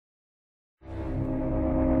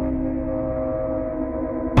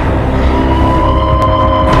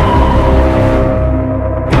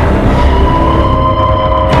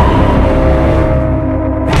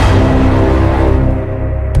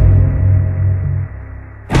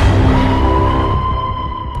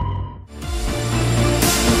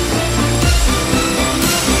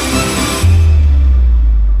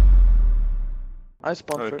I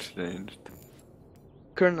spawn I first. changed.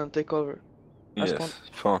 Colonel, take over. I Yes, spawn.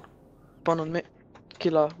 fine. Spawn on me.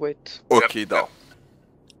 Killa, wait. Okay, down.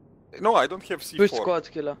 No, I don't have C4. Which squad,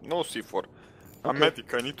 Killa? No C4. I'm Okay.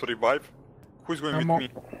 medic, I need to revive. Who's going I'm with me?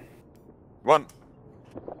 One.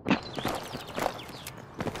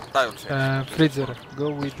 I will change. Freezer, go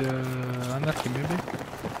with Anarchy maybe?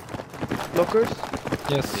 Lockers?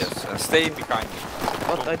 Yes. Yes, and stay behind me.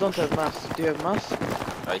 But I don't have mass. Do you have mass?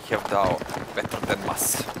 I have Dao. Better than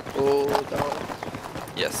Mass. Oh, no.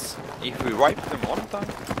 Yes. If we wipe them one time.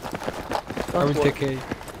 I will take A.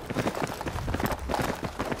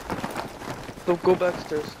 So go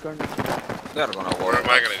backstairs, Colonel. They're gonna Where work. am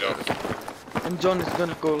I gonna go? And John is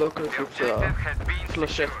gonna go lockers with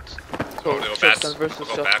flechette. So Oh, no, shotgun bats. versus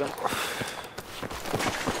I'll go back. shotgun.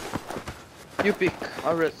 You pick,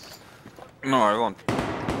 I'll rest. No, I won't.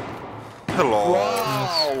 Hello.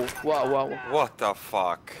 Wow! Wow, wow. What the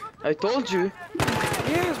fuck? I told you.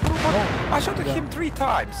 Yes, bro, but I shot at him 3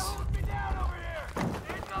 times.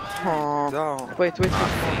 Down. Wait.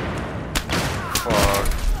 Fuck.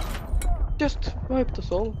 Just wiped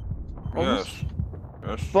us all. Almost. Yes.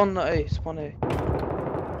 Yes. Spawn A, spawn A.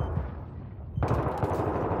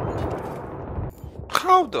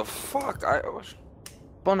 How the fuck? I was.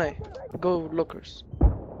 Spawn A. Go lockers.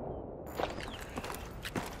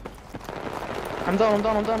 I'm down.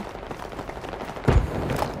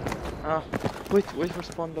 Ah, wait for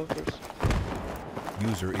spawn lockers.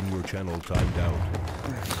 User in your channel timed out.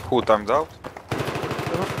 Who timed out?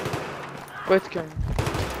 Wait, Karen.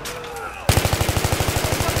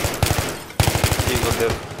 Eagle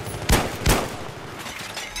dead.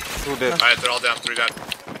 2 dead. Alright, they're all down, 3 down.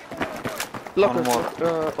 Lockers, more.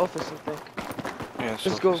 office, I think. Yes.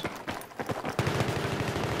 Let's go.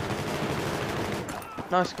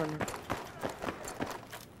 Nice, Connor.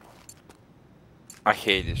 I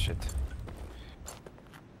hate this shit.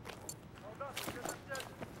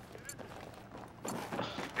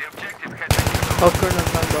 How Colonel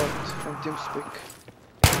found out from TeamSpeak.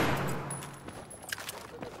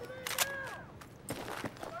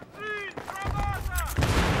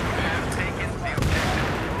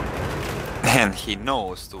 And he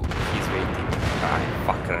knows too. He's waiting. Ah,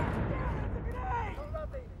 fucker.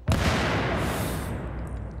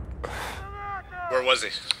 Where was he?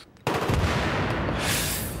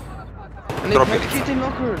 And Drop it it. has kit in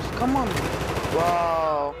lockers. Come on.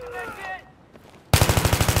 Wow.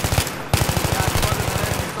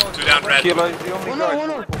 2 down, red. Kilo is the only One guy.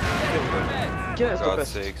 more. Yeah, it's the God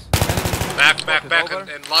best. sakes. Back,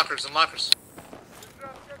 and lockers,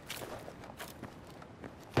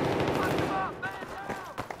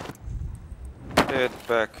 Dead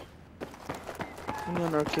back.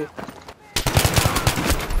 Anarchy.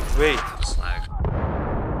 Wait. Slag.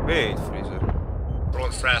 Wait, Freezer.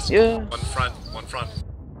 Throwing fast. Yeah. One front.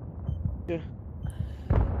 Yeah.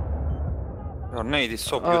 Your nade is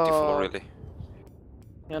so beautiful, Oh. really.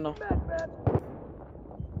 Yeah, no.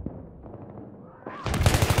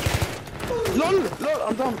 LOL!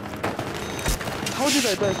 I'm down! How did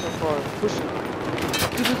I die so far? Pushing.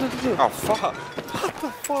 Do. Oh fuck! What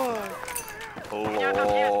the fuck?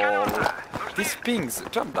 Lol. These pings,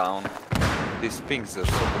 jump down. These pings are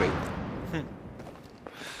so great.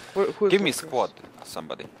 Who is Give me lockers? squad,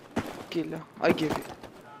 somebody. Kill. I give you.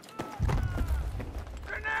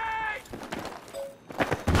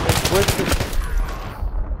 Where's the...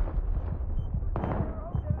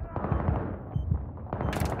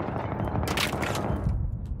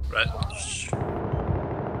 Red.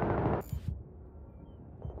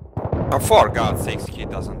 Oh, for God's sakes, he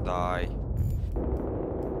doesn't die.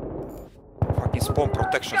 Fucking spawn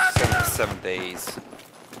protection 77 days.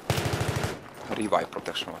 Revive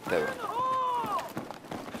protection, whatever.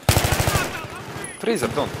 Freezer,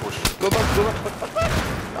 don't push. Go back.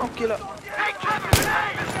 No, kill.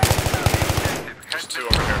 There's 2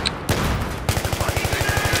 over here.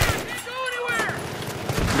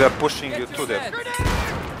 They are pushing you to them.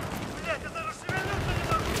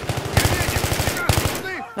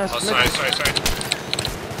 Nice. Oh, sorry.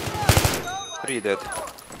 3 dead.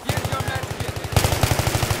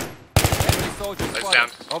 That's down.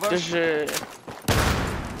 There's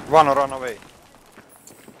 1 run away.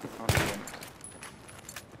 Okay.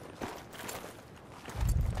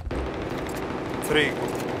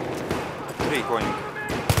 3 going.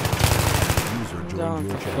 User joined Down.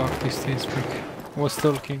 your channel. Fuck this TeamSpeak. Was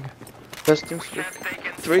talking. best TeamSpeak.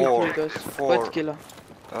 3 Four. guys. Four. Wait, killer.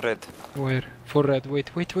 Red. Where? For red.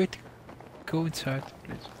 Wait. Go inside,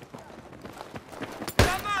 please.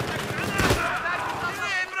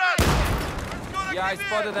 Yeah, I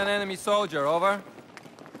spotted an enemy soldier, over.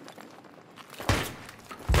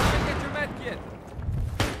 Get your med kit.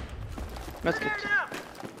 Medkit.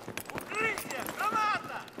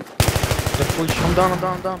 They're pushing. I'm down, I'm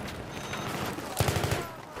down, I'm down.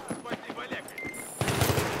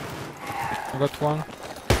 I got one.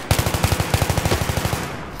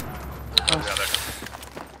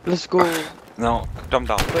 Let's go. No, jump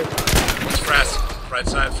down. Wait. One's Frask. Right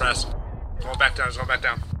side, Frask. Going back down, he's going back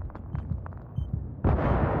down.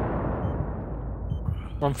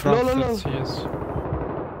 One front, No. yes.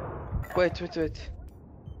 Wait.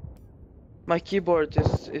 My keyboard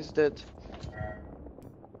is dead.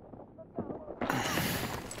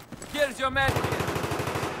 Here's your man.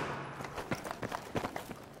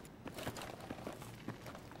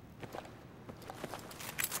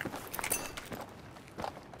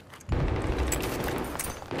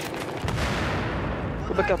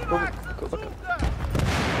 Go back up, go back up.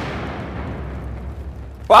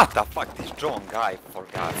 What the fuck, this John guy, for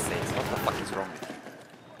God's sakes, what the fuck is wrong with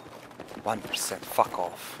him? 1%, fuck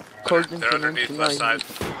off. They're underneath left side.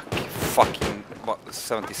 Fucking, what,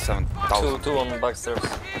 77,000. Two on the back stairs.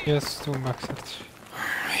 Yes, two maxers.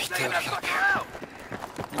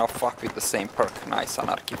 Oh fuck, with the same perk, nice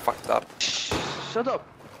anarchy, fuck that. Shut up.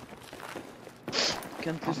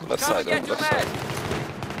 Can't listen. Left side, Get your left side. man.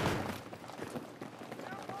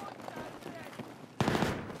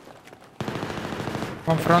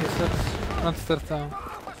 One front stairs down.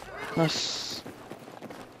 Nice.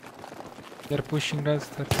 They're pushing right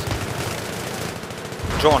stairs.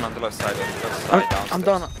 John on the left side downstairs. I'm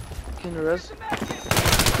down. Can you res?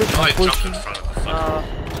 Oh, he jumped in front of the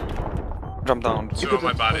fuck. Jump down. Two on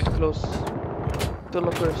my body. Close. Two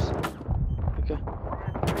lockers. Okay.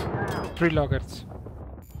 3 loggers.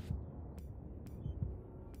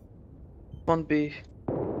 One B.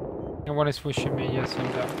 And one is pushing me, yes,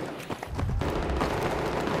 I'm down.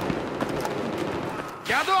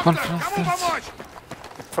 One front stairs.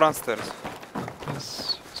 Front stairs.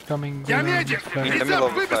 Yes, it's coming. In the middle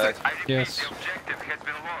of the flag. Yes.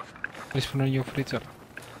 He's from a new freezer.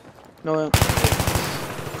 No.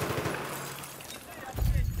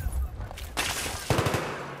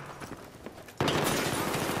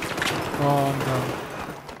 Oh, I'm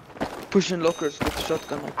down. Pushing lockers with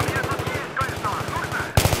shotgun.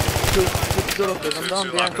 Two lockers. I'm down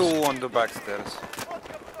Two behind. lockers. 2 on the back stairs.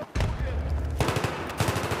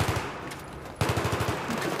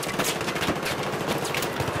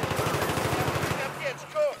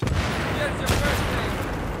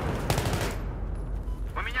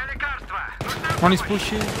 One is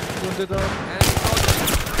pushing. Wounded up.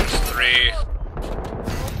 Three.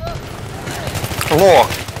 Lock!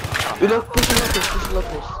 You look, pushing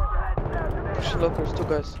lockers. Pushing lockers, two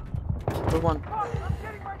guys. For one.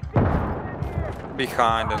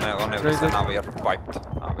 Behind and on every side. Now we are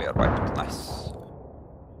wiped. Nice.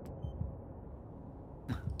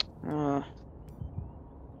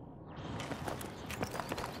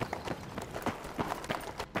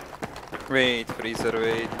 Wait, freezer,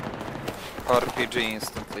 wait. RPG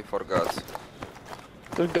instantly, for God's.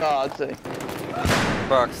 For God's sake.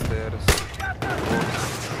 Backstairs.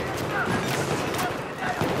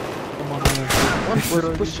 Come on, One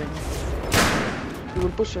was pushing. He will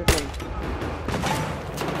push again.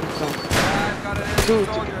 I've got an enemy Two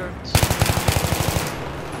soldier.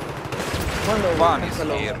 One low. One is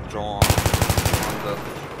hello. here, John.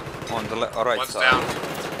 On the right One's side. down.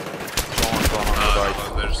 John on the right.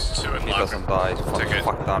 There's two in He locker. doesn't die. Ticket.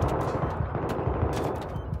 Fuck that.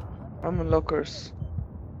 I'm in lockers.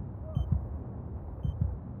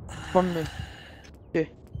 From me. Okay,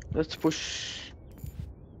 let's push.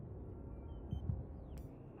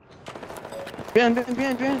 Behind.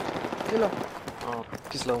 Hello. Oh,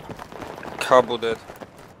 he's low. Kabu dead.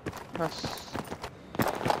 Nice.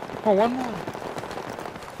 Oh, one more.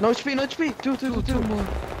 No HP. Two. Two more.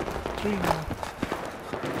 3 more.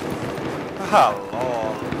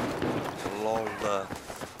 Hello. Lol.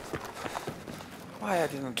 Why I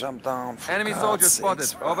didn't jump down? For Enemy God's soldier sakes,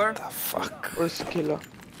 spotted. Over. What the fuck? Where's the killer?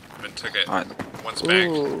 Been ticket. I One's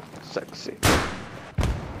bagged. Ooh, sexy.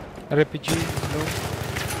 RPG, low.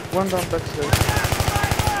 One down backstairs.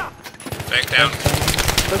 Back down.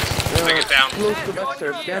 Let's Take it down. close to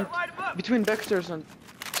backstairs. Again, between backstairs and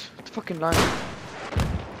the fucking line.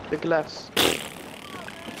 The glass.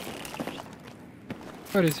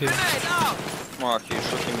 Where is he? Marc, he's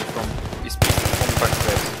shooting me from his pistol from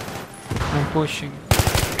backstairs. I'm pushing.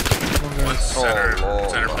 One guy. Center.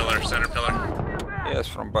 Lord. Center pillar. Yes,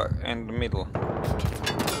 from back in the middle.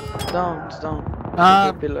 Down, it's down.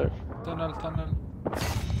 Ah, The pillar. tunnel.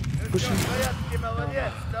 Pushing.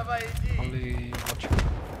 Only watch.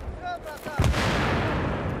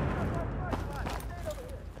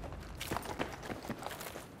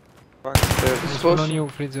 Backstairs. There's one on you,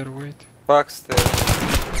 freezer, wait. Box there.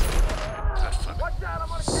 That fuck.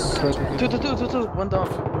 Two. One down.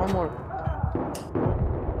 One more.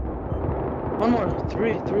 One more.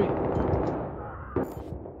 Three.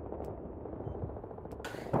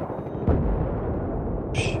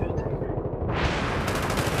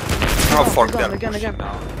 Oh fuck, down, they're again. pushing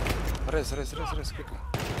now. Res, quickly.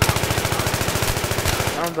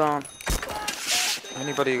 I'm down.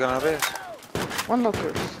 Anybody gonna res? One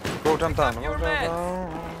lockers. Go jump down. Your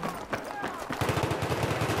meds.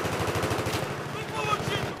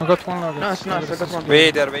 I got one logger. Nice, I got one.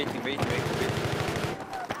 Wait, they're waiting.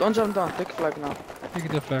 Don't jump down, take flag now. Take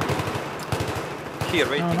the flag. Here,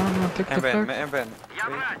 waiting. No, take the flag. And Ben.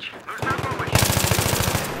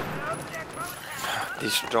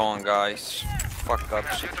 These strong guys. Fuck up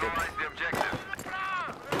shit.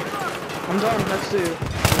 I'm down next to you.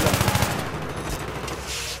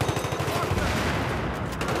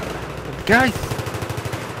 Guys!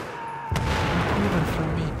 Even from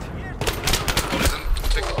me.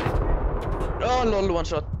 Oh lol, one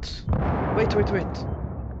shot. Wait.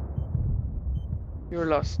 You're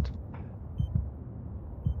lost.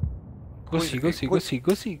 Go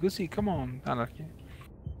see, come on, Anarchy.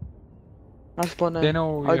 I'll spawn in. They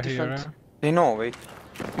know I'll you're here, defend. huh? They know, wait.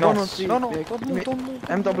 No, C. No, Yeah, don't move.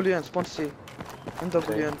 MW and spawn C.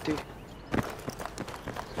 MW and T.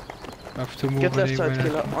 Have to move. Get left side,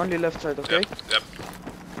 anyway. killer. Only left side, okay? Yep.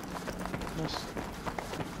 Nice.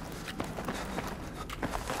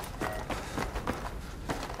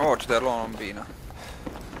 Watch, they're alone on B now.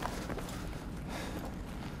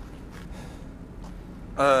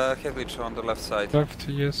 Head glitch on the left side. Left,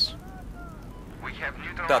 yes.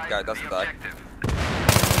 That guy doesn't die.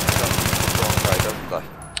 That strong guy doesn't die.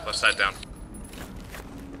 Left side down.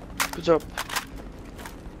 Good job.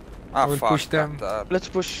 Ah, will fuck push them. that. Let's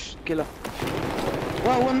push killer.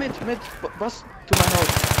 Wow, one mid. Bus to my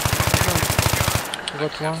house. I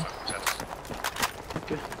got one.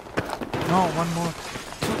 Okay. No, one more.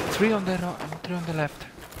 Three on the left.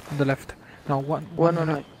 On the left. No, one on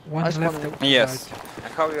A. One I spawn left. A. Yes. Right.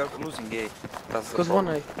 And how you are losing A? That's the Because one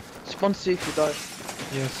problem. A. Spawn C if you die.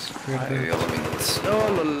 Yes, we're I there. will win it.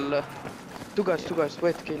 Oh lol. Two guys.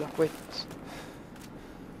 Wait, killer. Wait.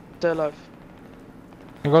 Stay alive.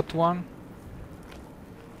 I got one.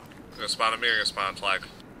 You're gonna spawn on me or you're gonna spawn on flag?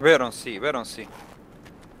 Where on C?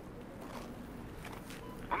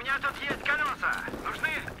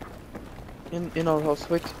 In our house.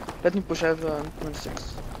 Wait. Let me push. I have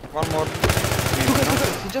 26. One more. Two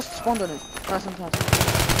guys. He just spawned on him. Nice.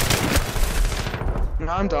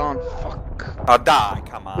 No, I'm down. Fuck. Ah, die,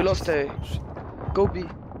 come on. We lost A. Go B.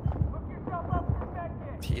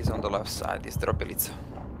 He's on the left side, he's Drobilica.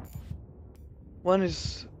 One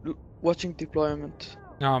is watching deployment.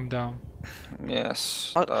 No, I'm down.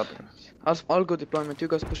 Yes, I'll- that. I'll go deployment. You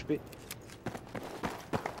guys push B.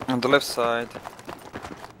 On the left side.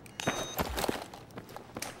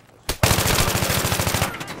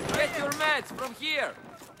 Get your meds from here.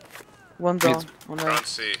 One down. On We're A. on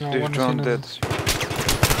C. No, Dude, one John is dead.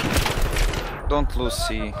 Don't lose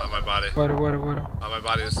C. On my body. Where? On my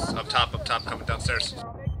body is up top, coming downstairs.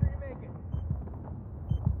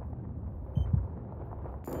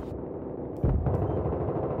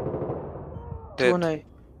 Two on Dead.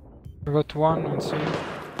 A. I got one on C.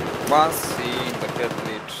 One C in the head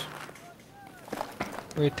glitch.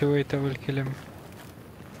 Wait, I will kill him.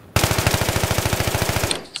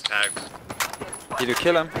 He's tagged. Did you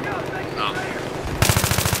kill him? No.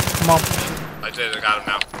 Come on, push him. I did, I got him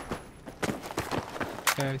now.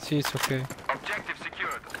 Yeah, see, it's okay. Objective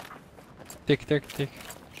secured. Take.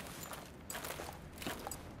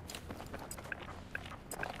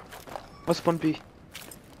 I'll spawn B.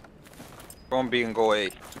 Spawn B and go A.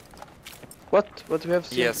 What? What we have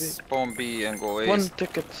C and Yes, spawn B and go B. A. One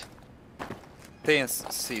ticket. Stay and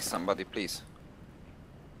see somebody, please.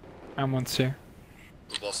 I'm on C.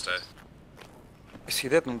 We'll stay. Is he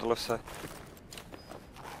dead on the left side?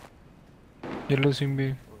 You're losing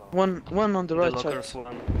B. One on the right side.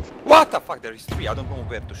 What the fuck? There is three. I don't know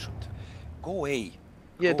where to shoot. Go A.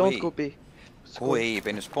 Yeah, Go don't A. go B. Go A.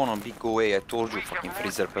 When you spawn on B, go A. I told you, fucking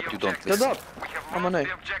freezer, but you don't Get listen. up. I'm on A.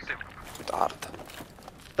 Dart.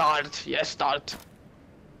 Start. Yes, start.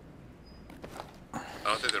 I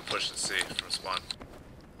don't think they're pushing C from spawn.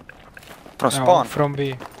 From No, spawn. from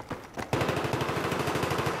B.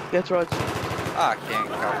 Get right. Ah, can't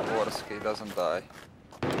count Gorski, doesn't die.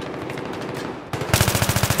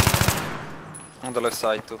 On the left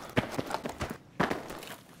side too.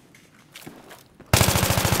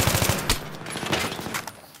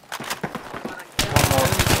 One more.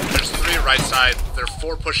 There's three right side. There are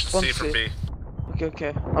four pushing One C from C. B.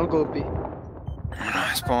 Okay. I'll go B.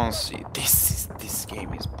 Spawn Swansea. This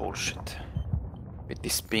game is bullshit. With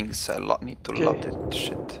these pings, I need to Okay. love that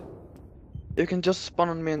shit. You can just spawn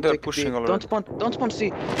on me and They're take pushing B. already. Don't spawn C.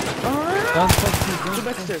 Don't fuck me, Go don't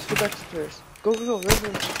backstairs, go backstairs. Go.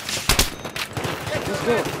 Just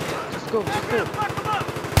go. Just go.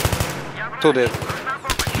 Two dead.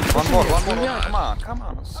 One more. Yeah. Come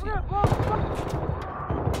on. See.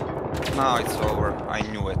 Now it's over. I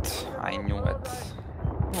knew it.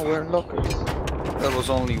 Oh, we're in lockers. There was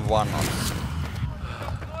only one on.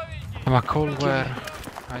 I'm a cold where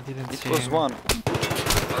I didn't It see was him. one. Oh,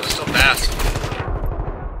 there's still bass.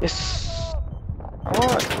 Yes.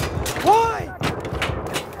 Why?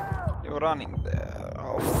 You're running there.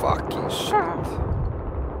 Oh fucking shit.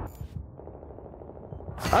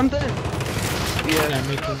 I'm dead. Yeah, Yes.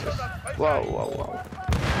 me too. Wow.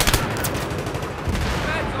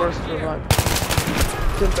 First revive.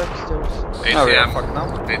 Still backstairs. Now we are ATM. fucked now.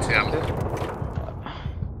 ATM.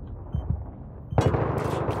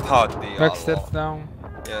 Hadi Backstairs Allah. down.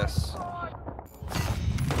 Yes.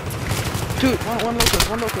 Two.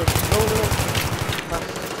 One locker. Low.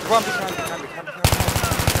 One behind.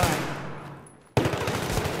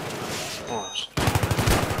 Oh, shit.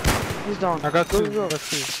 He's down. I got two. Go. Got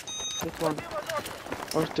two. Get one.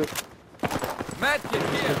 Or two. Medkit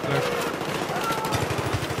here. Get left.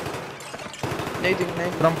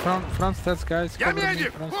 Nading. From front stairs, guys. Cover me.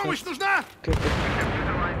 Front stairs. нужна! Okay.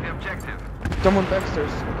 Neutralize the objective. Someone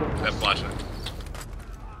backstairs. That's flashing.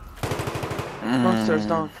 Front stairs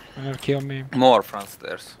down. Gonna kill me. More front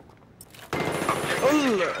stairs.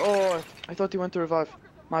 Oh, I thought he went to revive.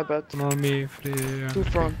 My bad. Ignore me. Free. Two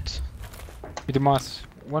front. With the mass.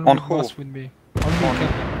 One On with who? mass with me. On me. On-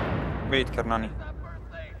 Ken. Wait, Karnani.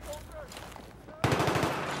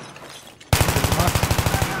 Mass.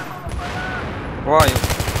 Why?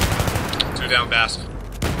 Two down bass.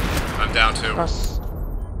 I'm down two. Us.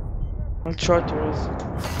 I'll try to raise.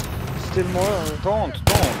 Still more or? Don't.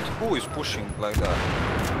 Who is pushing like that?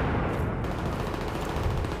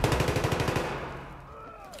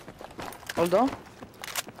 Hold on.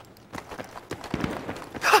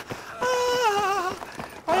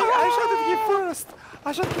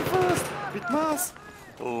 I shot him first. With mass.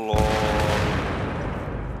 Lol.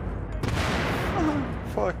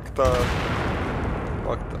 Fuck that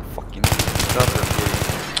fucking starter game.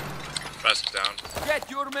 Press down. Get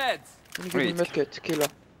your meds. Can you give me Wait. medkit, killer?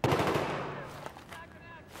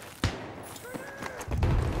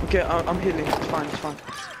 Okay, I'm healing. It's fine.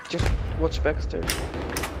 Just watch backstairs.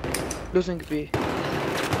 Losing B.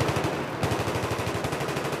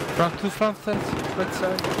 Two front stairs. Right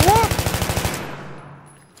side.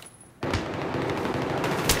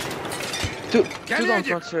 Two down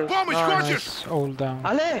front stairs. Nice. All down.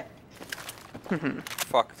 Ale!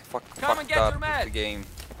 Fuck Come and get that your with meds. the game.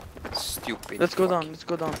 Stupid. Let's go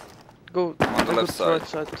fuck. down. Go. On the I'll left go to right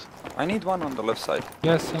side. side. I need one on the left side.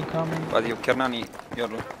 Yes, incoming. But you, Karnani, you're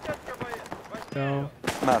Go.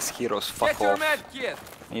 mass heroes. Fuck Get your off. med kit.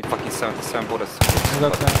 I need fucking 77 bullets. I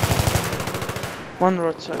got that. One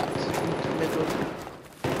right side. Into middle.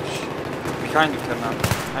 Behind you, Karnani.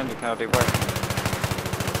 Behind you, can revive.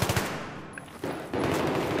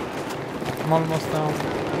 I'm almost down.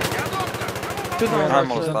 Two down Yeah, right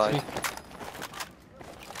almost side. died. Weak.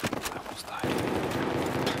 Almost died.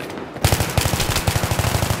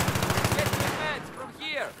 Get your meds from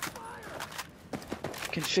here.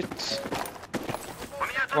 Fucking shit.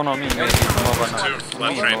 One on me, maybe. Movana. Two, Me,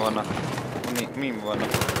 left, right. Movana. Me, Movana.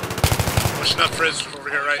 Pushing up Frizz over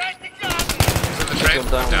here, right? He's in the train.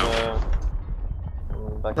 Down.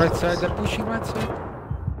 Right side. They're pushing right side.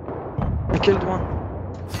 I killed one.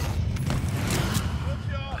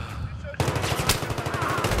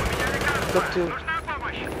 Got two.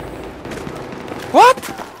 What?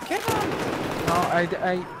 No, I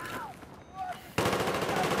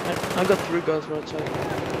got three guys right side.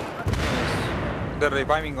 They're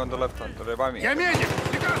reviving on the left hand. They're reviving.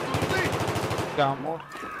 down. More.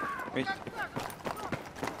 Wait.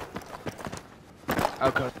 I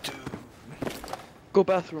got two. Go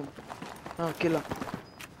bathroom. Oh, killer.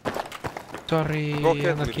 Sorry, Go get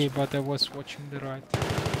Anarchy, glitch. but I was watching the right.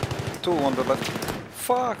 Two on the left.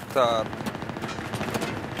 Fuck that.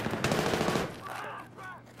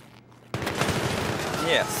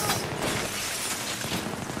 Yes.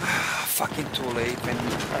 Fucking too late. When you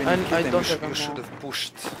kill I them, don't have you ammo. should have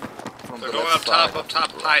pushed from They're the going left up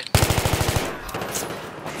top, high.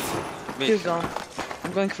 He's down.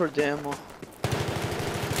 I'm going for the ammo.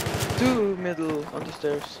 Two middle on the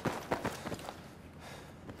stairs.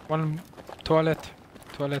 One toilet.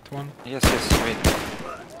 Toilet one. Yes, wait.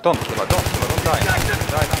 Don't kill her, don't die.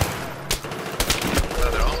 Die now.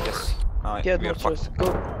 They're all Yes. Nice. Get We no are fucked. choice. Go.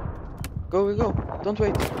 Go, we go. Don't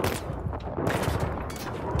wait.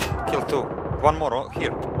 Kill 2. One more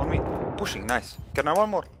here. On me. Pushing. Nice. Can I one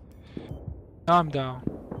more? I'm down.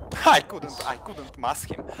 I couldn't mask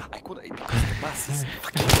him. I couldn't because the mask is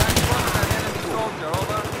fucking Enemy soldier,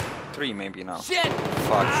 over. 3 maybe now. Shit!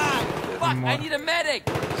 Fuck. Fuck, I need a medic!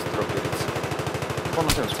 Drop it. One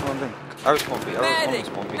of them, one of them. I was smoky, I was Medic!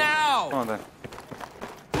 smoky. Now! One of them.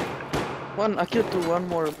 One, I killed 2, one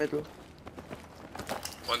more middle.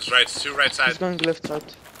 One's right, 2 right He's side. going left side.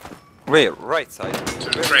 Where? Right side. To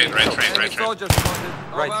the train, right train, Enemy right train. soldier spotted,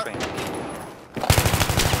 over. Right train.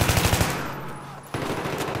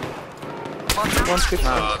 One fix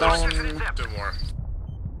Oh, down. there's 2 more.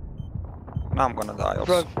 Now I'm gonna die also.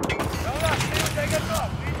 Drive.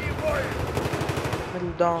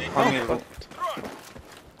 Middle down. One middle. fuck.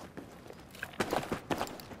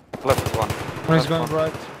 Left one. One is Left going one.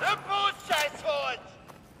 right.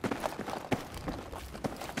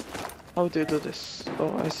 How do you do this?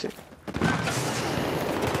 Oh, I see.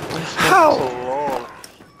 How lol.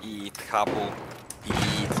 Eat, Habu.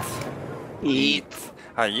 Eat. Eat.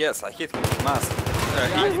 Ah yes, I hit him with mask.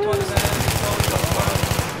 Yeah, he spotted an enemy soldier, over.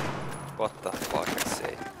 What the fuck I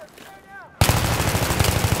say?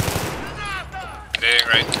 Nading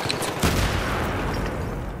right.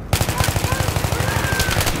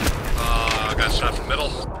 Oh, got shot from middle.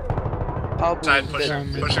 Pablo Side, is pushing,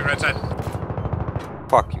 dead. dead. pushing right side.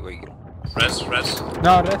 Fuck you, Eagle. Res.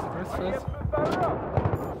 No, rest.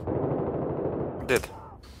 Dead.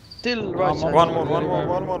 Still right side. One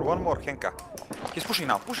more, Henka. He's pushing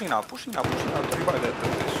now to revive that.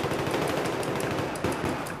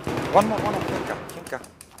 One more, Henka.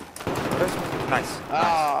 Nice.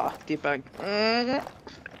 Ah, teabag.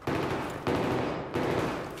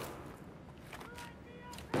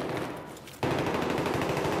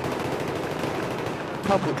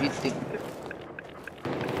 Pablo eating.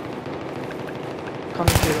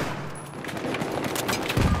 Coming here.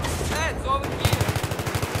 Meds, over here!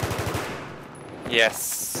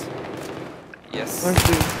 Yes. One,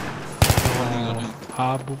 two.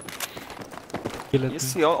 Abu. Kill it. You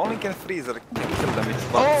see, only can freezer can kill them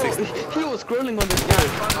with Oh, 160. he was scrolling on this guy.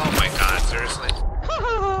 Oh my god, seriously.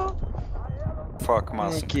 Fuck,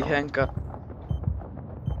 mask. Sneaky Henka.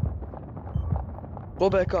 Go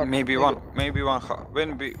back up. Maybe Nigga.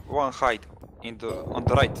 one hide on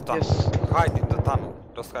the right tunnel. Yes. Hide in the tunnel.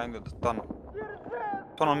 Just hide in the tunnel.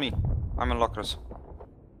 Turn on me. I'm in lockers.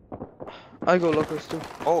 I go lockers too.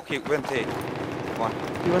 Oh, he went A. One.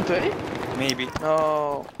 You went to A? Maybe.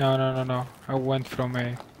 No. No. I went from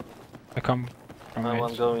A. I come from A.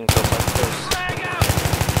 I'm going to upstairs.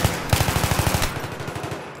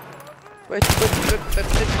 Wait.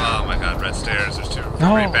 Oh my god, red stairs, there's 2.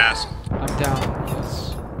 No. Green bass. I'm down.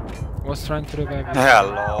 Yes. Was trying to revive you. Yeah,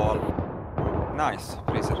 lol. Nice.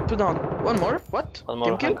 Freezer. 2 down. One more? What? One more,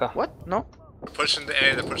 Team kill? Henka. What? No. They're pushing the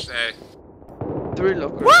A, they're pushing the A. 3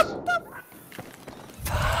 lockers. Yeah,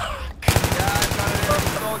 I got an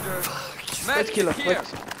enemy soldier. Wait, Medic killer. is here!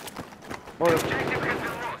 Wait. More.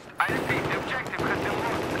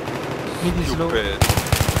 Mid is low. Stupid.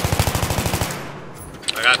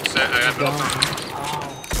 I got middle. Down.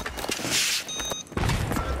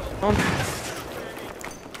 On.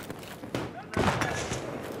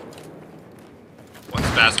 One's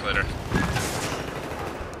bass glitter.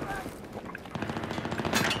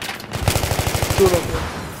 2 lockers.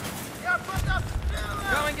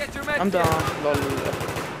 Come and get your med I'm kit. down. Lol.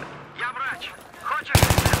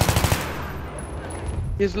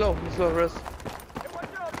 He's low, rest.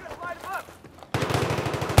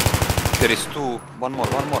 There is 2. One more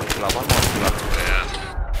killer. Yeah.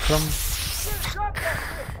 From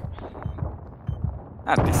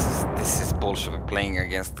This is bullshit. We're playing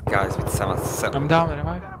against guys with I'm 7 down,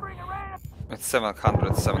 revive. with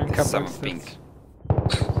 777 ping.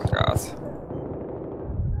 Guys.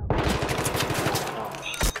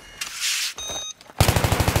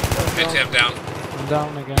 ATM down. I'm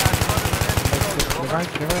down again. Revive.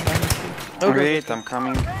 Okay. Wait, I'm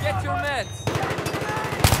coming. Get your meds!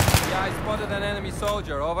 Yeah, I spotted an enemy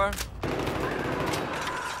soldier, over. 2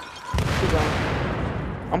 down.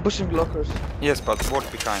 I'm pushing lockers. Yes, but walk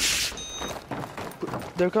behind.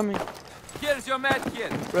 They're coming. Here's your med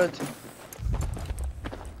kit! Red.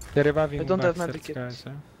 They're reviving I don't have backsets, medikit. guys.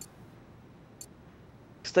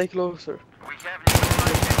 Stay closer.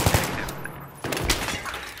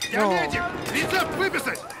 No.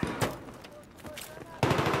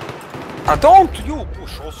 Don't you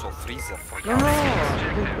push also freezer for No.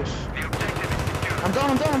 Don't push. I'm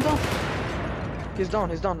down. He's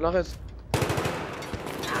down. La res.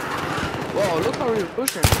 Wow, look how we're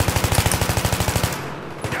pushing.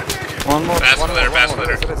 One more, Fast one more, litter, one fast more.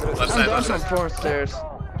 litter. Rest. Left I'm side, down left from side. 4 stairs.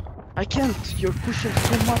 I can't. You're pushing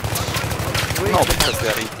too much. Wait, No, because they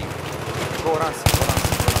are eating. Go run, see, go run,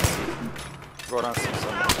 see, go run, see. Go run, see,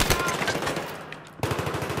 someone.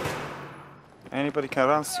 Anybody can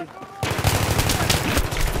run, see?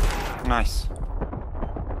 Nice.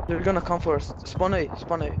 You're gonna come first. Spawn A,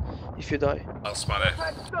 if you die. I'll spawn it.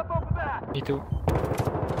 Me too.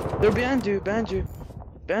 They're behind you, behind you.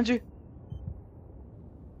 Behind you.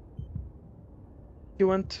 He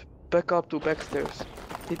went back up to back stairs.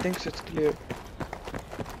 He thinks it's clear.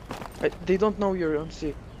 They don't know you're on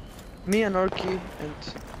C. Me and Arky and...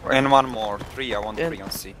 And one more. 3, I want And- 3 on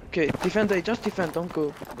C. Okay, defend A, just defend, don't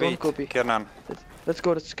go. Don't go B. Kernan. Let's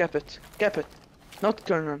go, let's cap it. Cap it. Not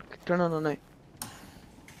turn on A.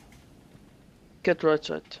 Get right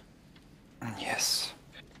side. Yes.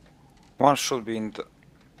 One should be in the...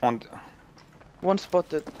 on the... One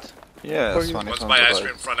spotted. Yes, For you. one is One's on by the ice right.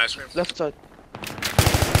 cream, front ice cream. Left side.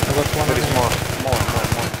 I got one. There is more.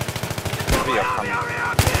 3 are coming.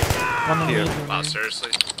 One on Here. me. Wow,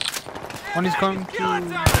 seriously? One is going to. I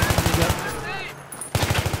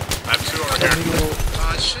have 2 over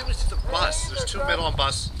here. Shoot me to the bus. There's 2 middle on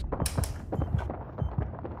bus.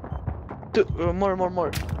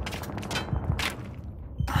 More.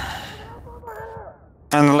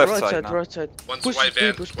 And the left Right side side, now. right side. One's Push white B,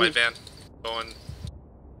 van. push B. White van. Going.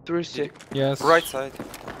 3C. Yes. Right side.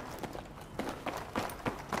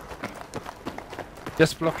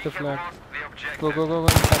 Just block the flag. Go.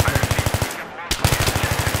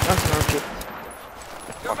 That's not good.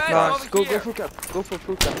 Your man Nice. over Go here. full cap. Go for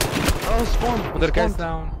full cap. Oh, spawn. Other He guy's spawned.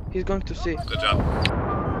 down. He's going to C. Good job.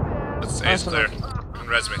 Let's ace clear. And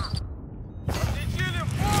res me.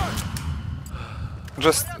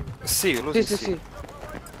 Just C, losing C. C.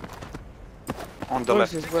 On the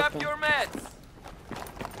Where's left. his Pick up weapon? your meds.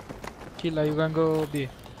 Killa, you can go B.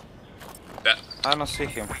 Yeah. I don't see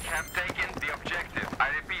him.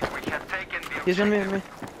 He's on me.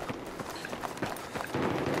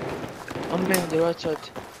 On me, on the right side.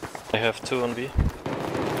 I have 2 on B.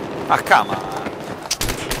 Ah, come on.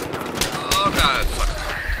 Oh god, fuck.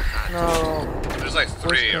 No. There's like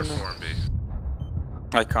 3 or Where's 4 on B.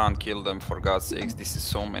 I can't kill them, for God's sakes. This is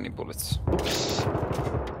so many bullets.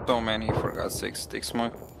 So many, for God's sakes. Takes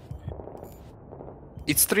more.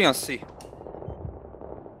 It's 3 on C.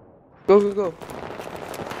 Go.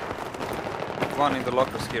 One in the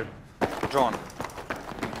lockers here. John.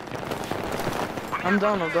 I'm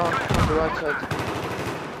down. On the right side.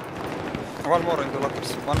 One more in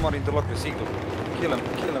the lockers. Eagle. Kill him.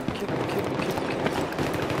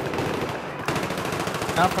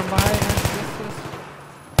 Now from behind. Yes.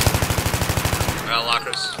 Well,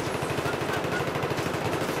 lockers.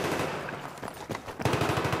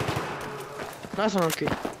 Nice one, Arky.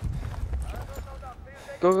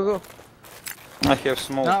 Go. I have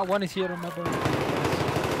smoke. Now one is here on my boat.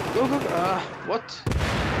 Go. Ah, what?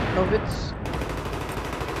 No hits.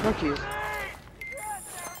 No keys.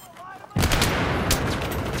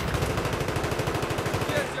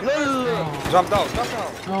 LOL! Jump down.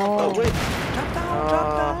 Oh, wait. Jump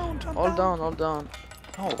down. All down.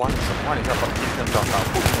 Oh, one is up. He can jump down.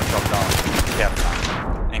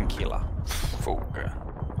 Kernan. And Killa. Fuck.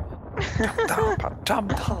 Jump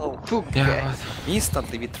down. Fuck. Yeah.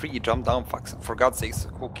 Instantly with 3 jump down, fucks. For God's sakes,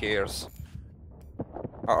 who cares?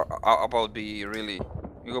 About B, really.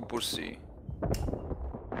 You go push C.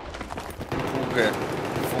 Fuck.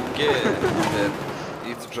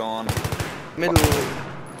 It's John. Middle.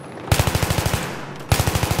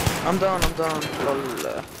 I'm down. Lol.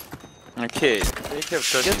 Okay, they have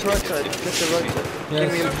 30 Get right minutes. side. Get the right side.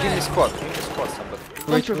 Give Yes. me squad, somebody.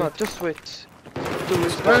 Don't revive, just wait.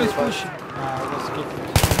 Where is pushing? I was skipping.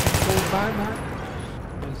 Go by.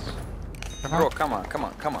 Yes. Bro, come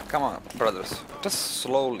on, brothers. Just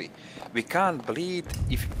slowly. We can't bleed.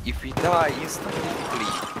 If we die instantly, we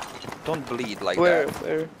bleed. Don't bleed like Where? that.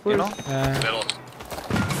 Where? You know? Middle.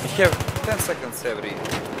 We have 10 seconds every.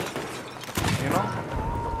 You know?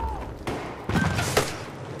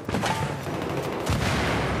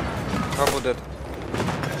 How about that?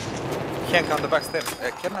 Hank on the back stairs.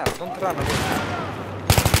 Kernan, don't run away.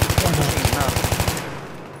 Now.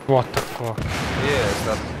 What the fuck? Yes,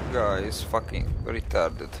 that guy is fucking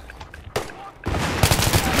retarded.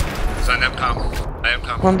 He's on MCOM. I am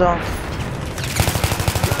com. One down.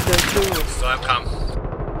 There's 2. Still MCOM.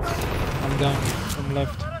 I'm down from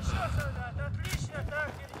left.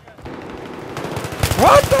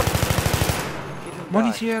 What the? One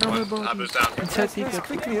is here on the boat. Others down. Inside ticket.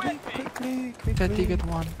 Quickly. Inside ticket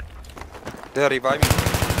 1. They're reviving.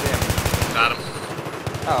 Damn. Got him.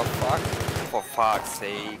 Oh fuck. For fuck's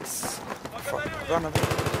sakes. Fuck. Run away.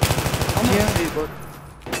 I'm on C, but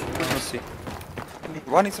Let's see.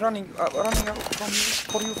 One is running out from you,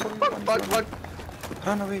 for you. One is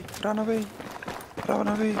running. Run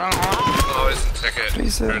away. Oh, it's a ticket.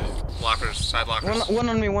 Freezer. Or lockers, side lockers. one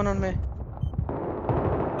on me.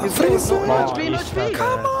 He's Freezer. no Oh, HP. he's not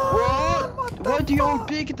Come bad. on! Why do you all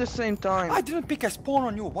peek at the same time? I didn't pick a spawn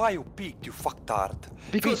on you. Why you peeked, you fucktard?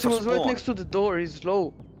 Because he Wait was for right spawn. next to the door, he's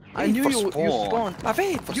low. I Wait knew for you spawned. Ah,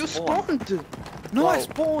 wait for You spawn. spawned! No, I Wow.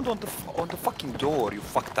 spawned on the fucking door, you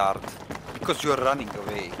fucktard. Because you're running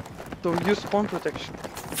away. So you spawn protection.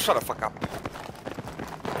 Shut the fuck up.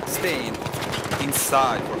 Stay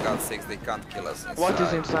inside, for God's sakes, they can't kill us inside. What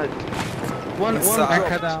is inside? One Inside.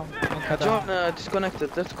 Anchor dropped. down. Anchor John down. disconnected.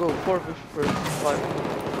 Let's go. 4 versus 5.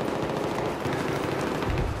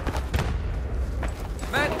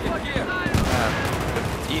 Man, get here!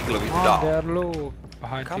 Eagle with Oh, down. they are low.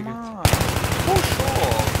 Behind Come tickets. on. Push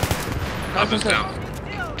off. Up is down.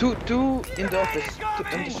 Two in the office. Two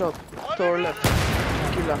in the shop. To our left.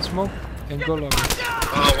 Kill us. Smoke and go lobby.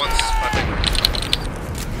 Oh, one's fucking.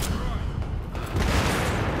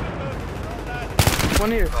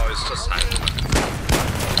 One here. Oh, he's just hiding.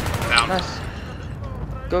 Down. Nice.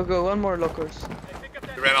 Go. One more lockers.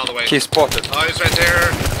 He ran all the way. He spotted. Oh, he's right there.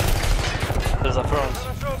 There's a front.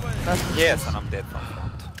 Nice. Yes, and I'm dead from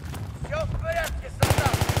front.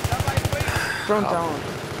 Front down.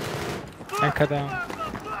 Anchor down.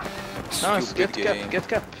 Nice. Stupid game. Get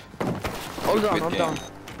cap. Hold Stupid down. game.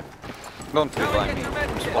 Don't revive me.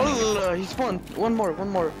 Oh, he spawned. One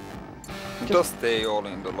more. Just stay all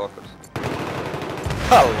in the lockers.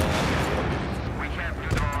 Hello.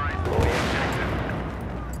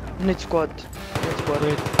 Need squad.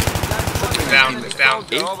 Wait. He's down. He's down.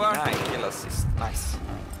 89 kill assist. Nice.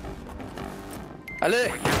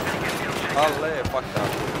 Allez! Alle, fuck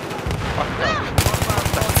that.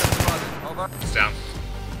 He's down.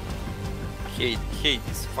 Hate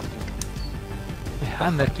this fucking.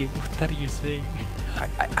 Anarchy, what are you saying?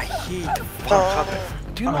 I hate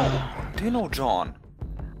 100. Do you know John?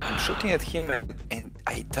 I'm shooting at him and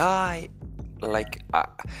I die like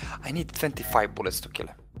I need 25 bullets to kill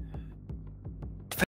him.